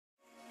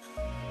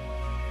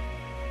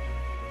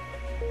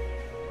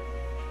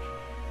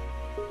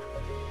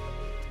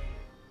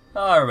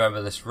I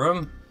remember this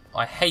room.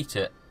 I hate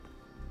it.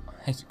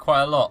 I hate it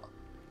quite a lot.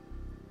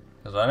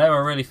 Because I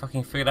never really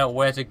fucking figured out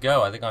where to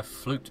go. I think I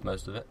fluked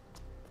most of it.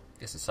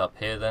 Guess it's up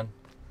here then.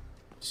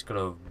 Just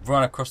gotta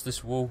run across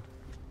this wall.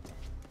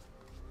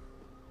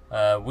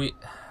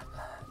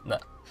 No,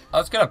 I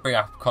was gonna bring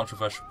up a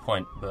controversial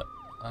point, but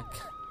I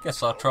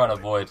guess I'll try and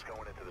avoid.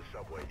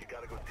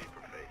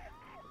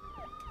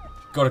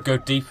 Gotta go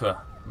deeper.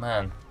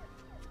 Man,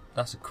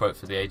 that's a quote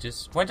for the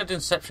ages. When did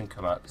Inception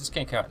come out? This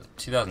game came out in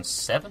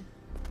 2007?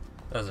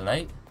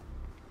 2008?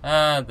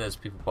 And there's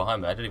people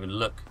behind me. I didn't even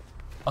look.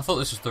 I thought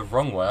this was the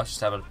wrong way. I was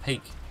just having a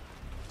peek.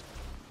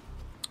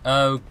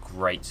 Oh,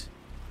 great.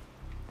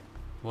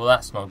 Well,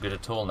 that's not good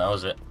at all now,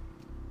 is it?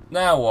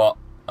 Now what?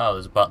 Oh,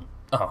 there's a button.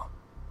 Oh,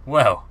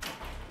 well.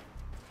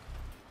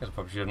 I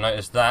probably should have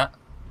noticed that.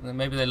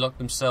 Maybe they locked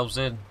themselves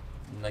in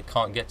and they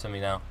can't get to me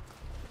now.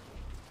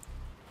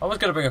 I was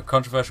going to bring a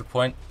controversial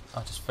point.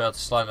 I just failed to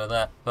slide on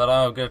that. But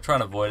I'm going to try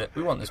and avoid it.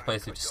 We want this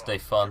playthrough to stay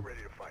fun.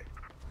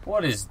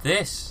 What is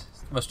this?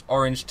 It's the most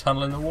orange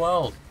tunnel in the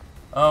world.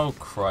 Oh,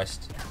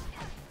 Christ.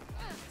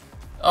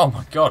 Oh,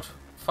 my God.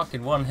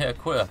 Fucking one-hitter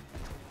quitter.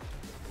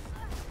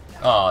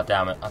 Oh,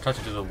 damn it. I tried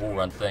to do the wall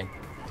run thing.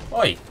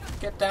 Oi!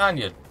 Get down,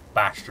 you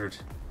bastard.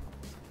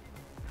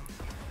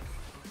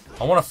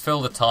 I want to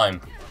fill the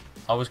time.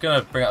 I was going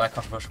to bring out that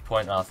controversial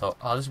point and I thought,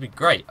 oh, this would be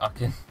great. I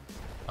can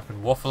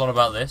waffle on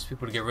about this,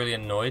 people would get really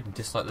annoyed and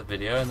dislike the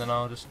video, and then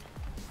I'll just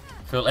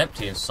feel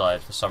empty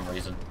inside for some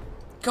reason.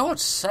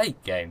 God's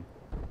sake, game.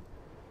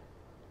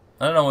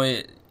 I don't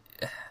know,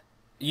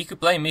 you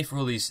could blame me for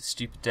all these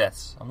stupid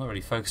deaths. I'm not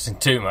really focusing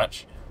too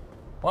much.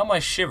 Why am I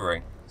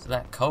shivering? Is it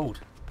that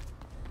cold?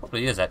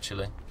 Probably is,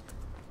 actually.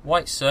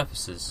 White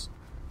surfaces.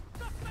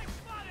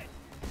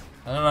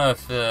 I don't know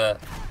if...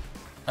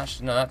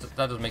 actually, no, that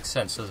doesn't make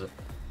sense, does it?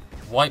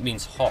 White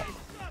means hot.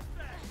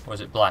 Or is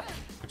it black?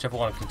 Whichever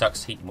one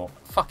conducts heat more.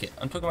 Fuck it,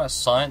 I'm talking about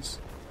science.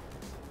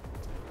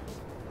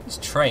 These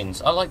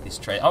trains, I like these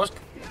trains.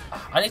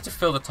 I need to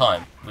fill the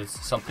time with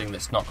something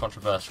that's not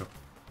controversial.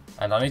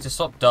 And I need to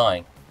stop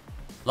dying.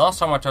 Last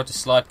time I tried to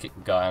slide kick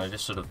the guy and I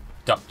just sort of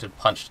ducked and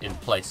punched in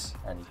place.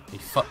 And he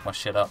fucked my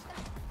shit up.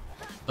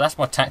 But that's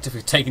my tactic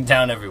for taking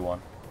down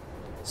everyone.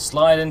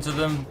 Slide into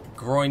them,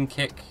 groin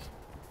kick.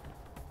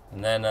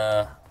 And then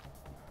a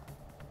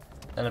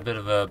bit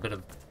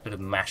of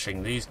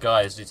mashing. These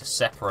guys need to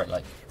separate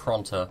like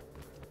pronto.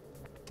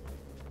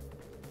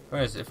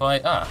 Where is it? If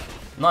I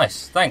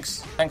nice.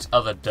 Thanks,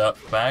 other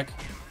dirtbag,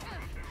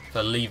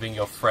 for leaving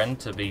your friend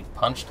to be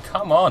punched.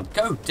 Come on,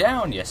 go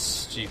down, you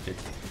stupid.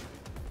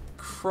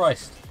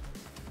 Christ,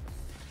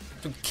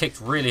 you've been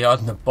kicked really hard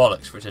in the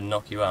bollocks for it to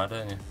knock you out,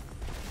 don't you?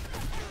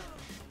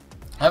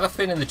 I have a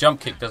feeling the jump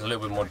kick does a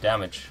little bit more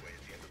damage.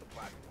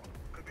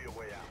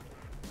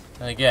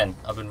 And again,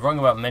 I've been wrong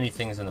about many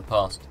things in the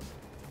past.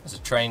 There's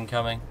a train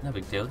coming, no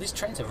big deal. These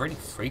trains are really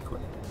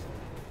frequent.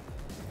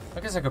 I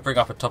guess I could bring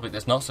up a topic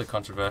that's not so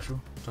controversial.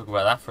 Talk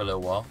about that for a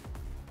little while.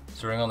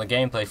 So on the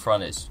gameplay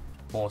front, it's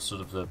more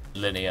sort of the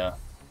linear,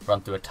 run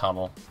through a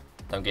tunnel,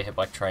 don't get hit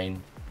by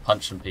train,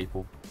 punch some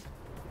people.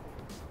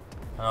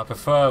 And I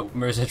prefer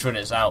Mirror's Edge when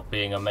it's out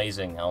being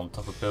amazing on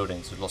top of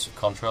buildings with lots of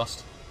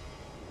contrast.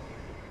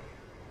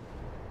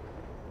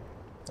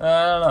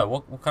 I don't know,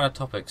 what kind of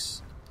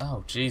topics?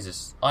 Oh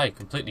Jesus, I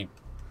completely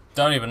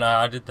don't even know how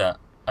I did that.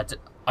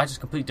 I just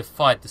completely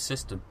defied the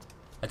system.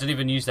 I didn't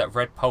even use that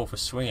red pole for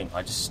swinging.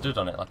 I just stood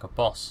on it like a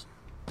boss.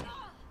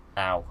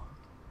 Ow.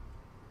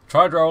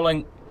 Tried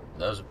rolling.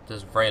 There's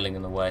railing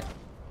in the way.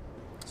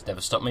 It's never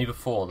stopped me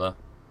before, though.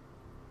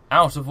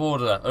 Out of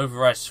order.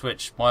 Override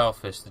switch. My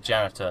office. The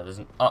janitor. There's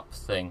an up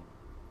thing.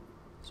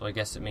 So I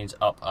guess it means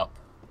up, up.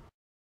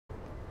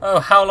 Oh,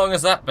 how long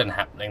has that been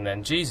happening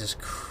then? Jesus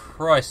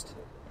Christ.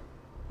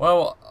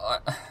 Well,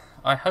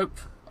 I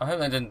hope that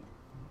didn't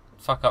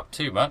fuck up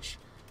too much.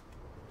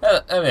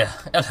 Hello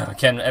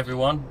again,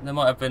 everyone. There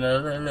might have been a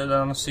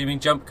little unassuming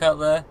jump cut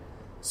there.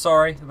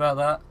 Sorry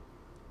about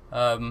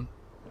that.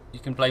 You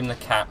can blame the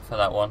cat for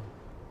that one.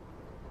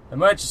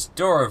 Emergency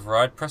door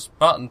override. Press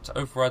button to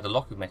override the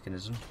locking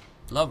mechanism.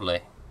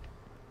 Lovely.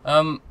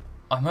 I'm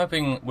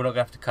hoping we're not going to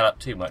have to cut up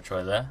too much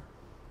right there.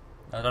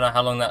 I don't know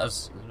how long that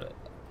is.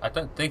 I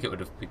don't think it would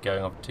have been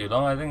going on for too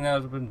long. I think that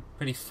would have been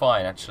pretty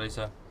fine, actually.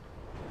 So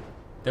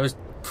there was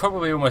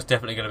probably almost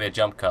definitely going to be a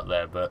jump cut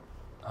there, but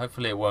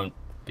hopefully it won't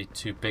be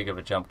too big of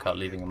a jump cut,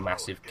 leaving a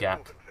massive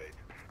gap.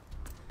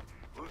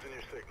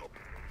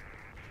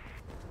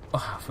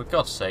 Oh, for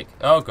God's sake.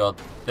 Oh God,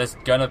 there's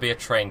gonna be a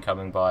train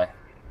coming by.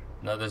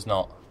 No, there's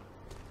not.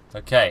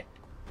 Okay.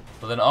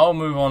 Well then I'll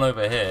move on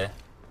over here.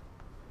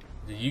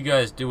 You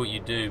guys do what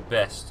you do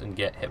best and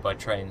get hit by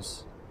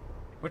trains.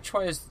 Which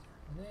way is...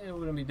 They're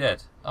all gonna be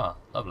dead. Ah,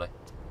 lovely.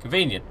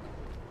 Convenient.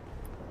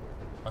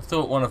 I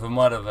thought one of them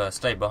might have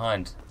stayed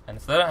behind. And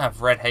if they don't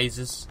have red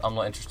hazes, I'm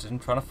not interested in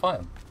trying to fight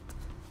them.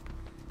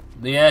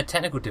 The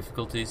technical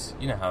difficulties,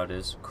 you know how it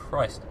is.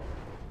 Christ.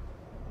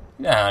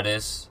 You know how it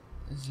is.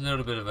 There's a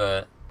little bit of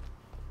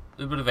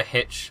a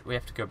hitch. We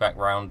have to go back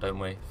round, don't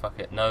we? Fuck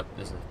it. No,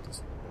 there's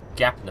a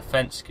gap in the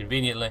fence,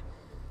 conveniently. A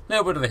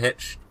little bit of a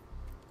hitch.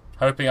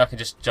 Hoping I can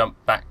just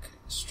jump back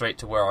straight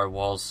to where I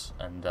was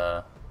and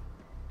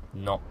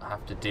not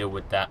have to deal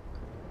with that.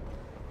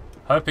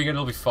 Hoping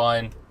it'll be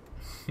fine.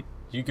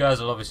 You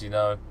guys will obviously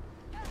know,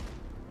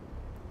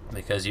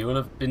 because you will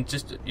have been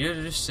you'll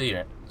have just seen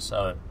it.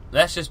 So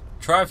let's just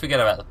try and forget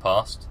about the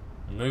past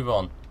and move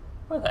on.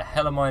 Where the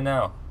hell am I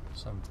now?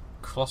 Some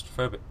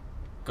claustrophobic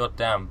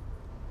goddamn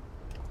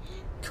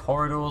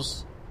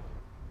corridors,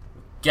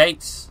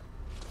 gates.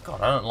 God,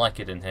 I don't like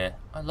it in here.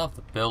 I love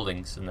the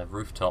buildings and the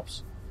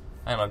rooftops.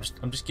 And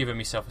I'm just giving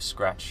myself a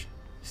scratch.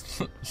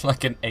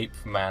 Like an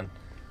ape man.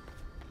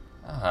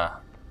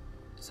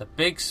 It's a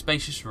big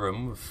spacious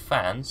room with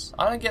fans.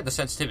 I don't get the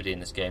sensitivity in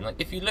this game. Like,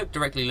 if you look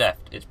directly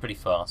left, it's pretty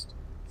fast.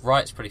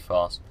 Right, it's pretty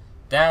fast.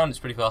 Down, it's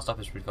pretty fast. Up,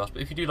 it's pretty fast.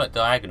 But if you do like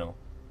diagonal,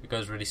 it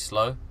goes really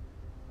slow.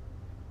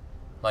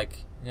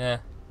 Like, yeah.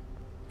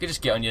 You could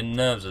just get on your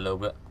nerves a little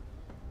bit.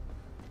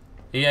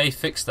 EA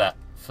fixed that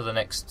for the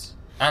next...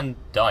 And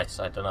DICE,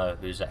 I don't know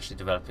who's actually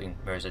developing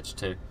Mirror's Edge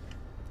 2.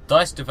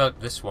 DICE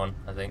developed this one,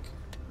 I think.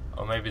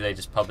 Or maybe they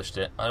just published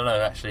it. I don't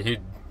know actually who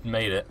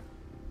made it.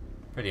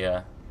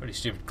 Pretty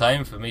stupid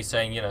claim for me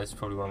saying, you know, it's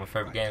probably one of my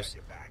favourite games.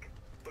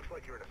 Looks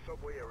like you're in a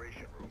subway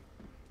aeration room.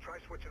 Try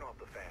switching off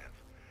the fans.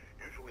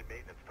 Usually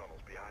maintenance tunnels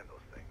behind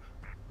those things.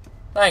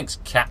 Thanks,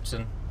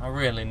 Captain. I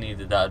really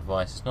needed that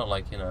advice. It's not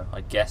like, you know,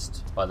 I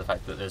guessed by the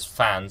fact that there's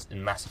fans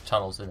in massive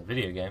tunnels in a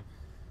video game.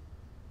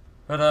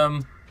 But,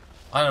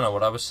 I don't know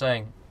what I was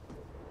saying.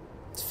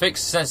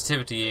 Fix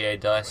sensitivity, EA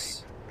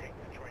DICE.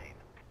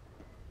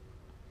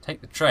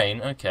 Take the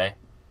train, okay.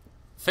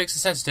 Fix the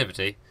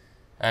sensitivity,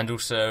 and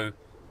also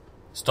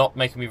stop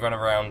making me run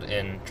around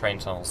in train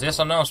tunnels. Yes,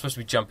 I know I'm supposed to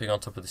be jumping on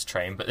top of this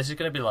train, but this is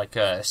going to be like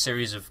a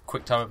series of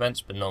quick time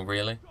events, but not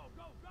really.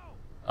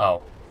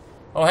 Oh.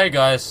 Oh, hey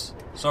guys.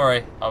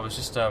 Sorry, I was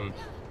just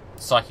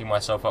psyching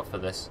myself up for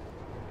this.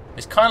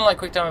 It's kind of like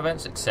quick time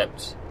events,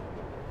 except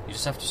you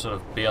just have to sort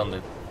of be on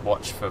the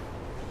watch for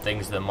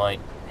things that might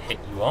hit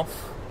you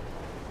off.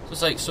 So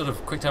it's like sort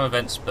of quick time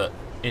events, but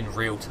in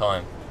real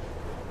time.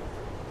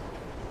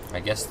 I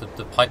guess the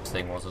pipe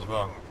thing was as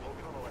well.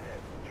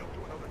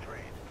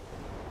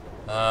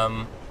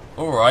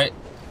 Alright.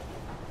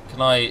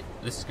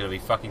 This is going to be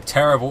fucking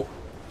terrible.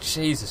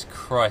 Jesus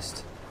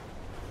Christ.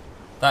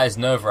 That is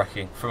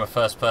nerve-wracking from a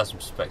first-person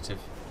perspective.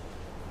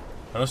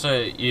 And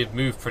also, you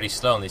move pretty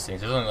slow on these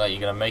things. It doesn't look like you're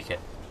going to make it.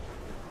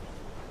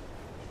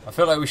 I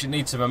feel like we should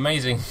need some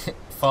amazing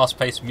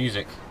fast-paced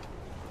music.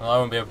 Well, I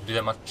won't be able to do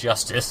that much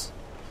justice.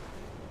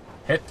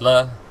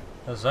 Hitler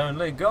has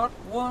only got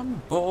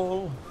one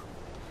ball.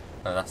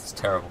 No, that's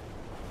terrible.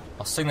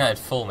 I'll sing that in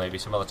full maybe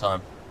some other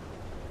time.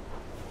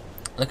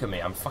 Look at me,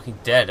 I'm fucking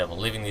Daredevil,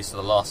 leaving these to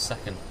the last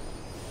second.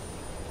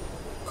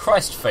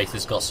 Christ, Faith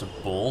has got some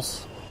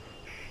balls.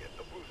 Shit,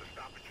 the Blues are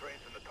stopping trains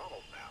in the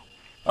tunnels now.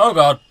 Oh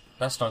god,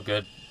 that's not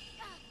good.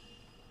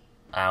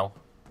 Ow.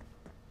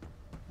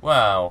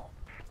 Wow.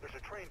 There's a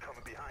train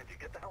coming behind you.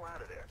 Get the hell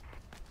out of there.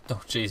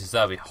 Oh Jesus,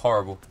 that'd be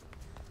horrible.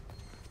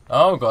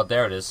 Oh god,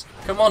 there it is.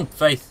 Come on,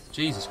 Faith.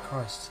 Jesus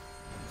Christ.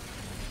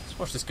 Let's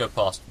watch this go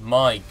past.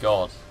 My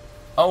god.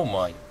 Oh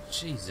my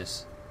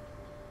Jesus.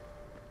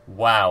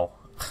 Wow.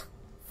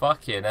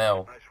 Fucking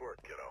hell. Nice work,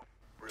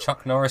 kiddo.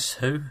 Chuck Norris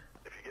who?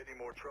 If you get any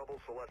more trouble,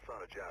 Celeste's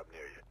on a job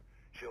near you.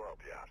 She'll help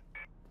you out.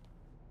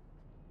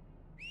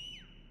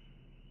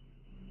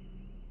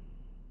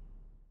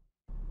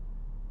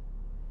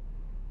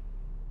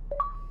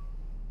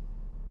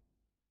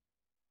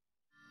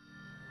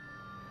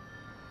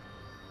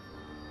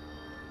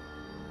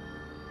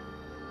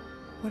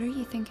 What are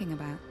you thinking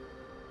about?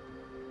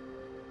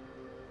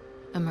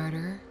 A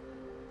murderer?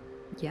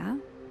 Yeah?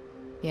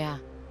 Yeah.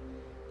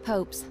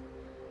 Pope's.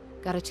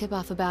 Got a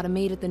tip-off about a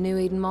meet at the New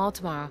Eden Mall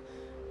tomorrow.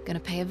 Gonna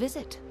pay a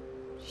visit.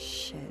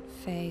 Shit,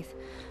 Faith.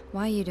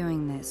 Why are you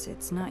doing this?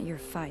 It's not your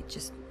fight.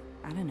 Just,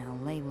 I don't know,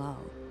 lay low.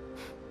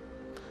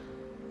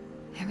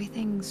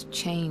 Everything's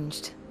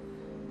changed.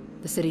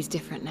 The city's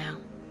different now.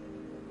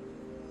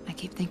 I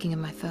keep thinking of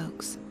my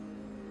folks.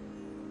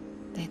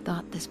 They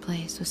thought this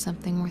place was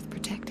something worth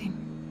protecting.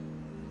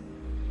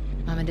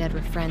 Mom and Dad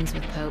were friends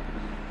with Pope.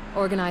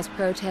 Organized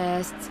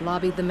protests,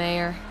 lobbied the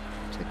mayor,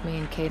 took me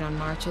and Kate on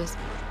marches.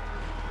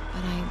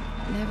 But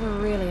I never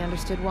really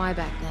understood why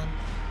back then.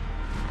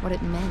 What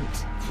it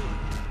meant.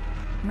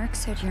 Merc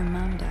said your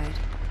mom died.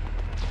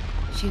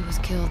 She was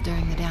killed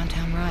during the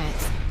downtown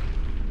riots.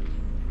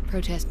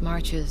 Protest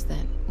marches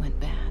that went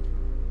bad.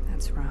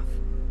 That's rough.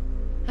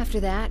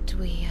 After that,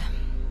 we,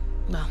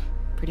 well,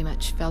 pretty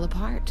much fell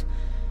apart.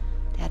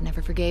 Dad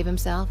never forgave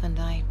himself, and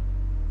I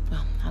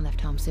left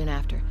home soon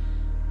after.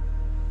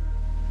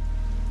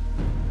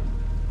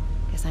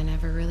 Guess I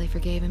never really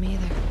forgave him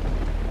either.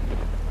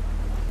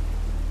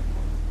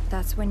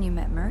 That's when you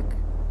met Merc?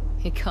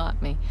 He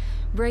caught me,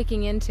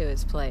 breaking into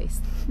his place.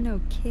 No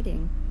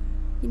kidding.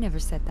 You never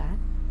said that.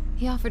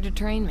 He offered to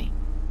train me.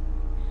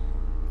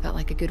 Felt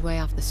like a good way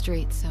off the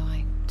street, so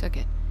I took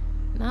it.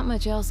 Not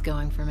much else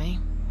going for me.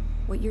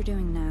 What you're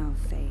doing now,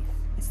 Faith,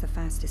 is the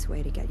fastest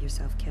way to get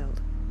yourself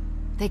killed.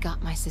 They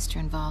got my sister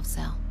involved,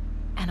 Sel.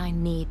 And I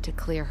need to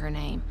clear her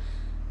name.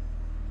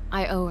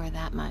 I owe her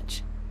that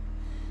much.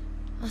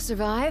 I'll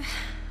survive.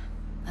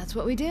 That's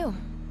what we do.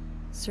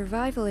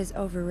 Survival is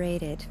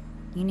overrated.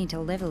 You need to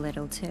live a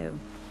little, too.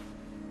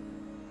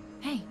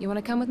 Hey, you want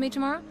to come with me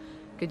tomorrow?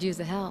 Could use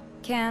the help.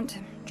 Can't.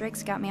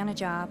 Drake's got me on a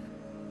job.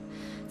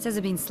 Says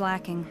I've been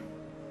slacking.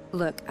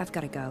 Look, I've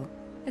gotta go.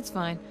 It's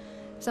fine.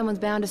 Someone's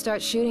bound to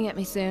start shooting at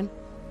me soon.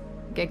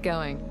 Get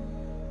going.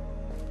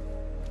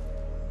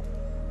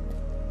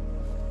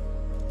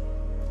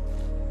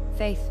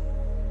 Faith.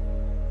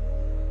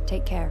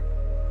 Take care.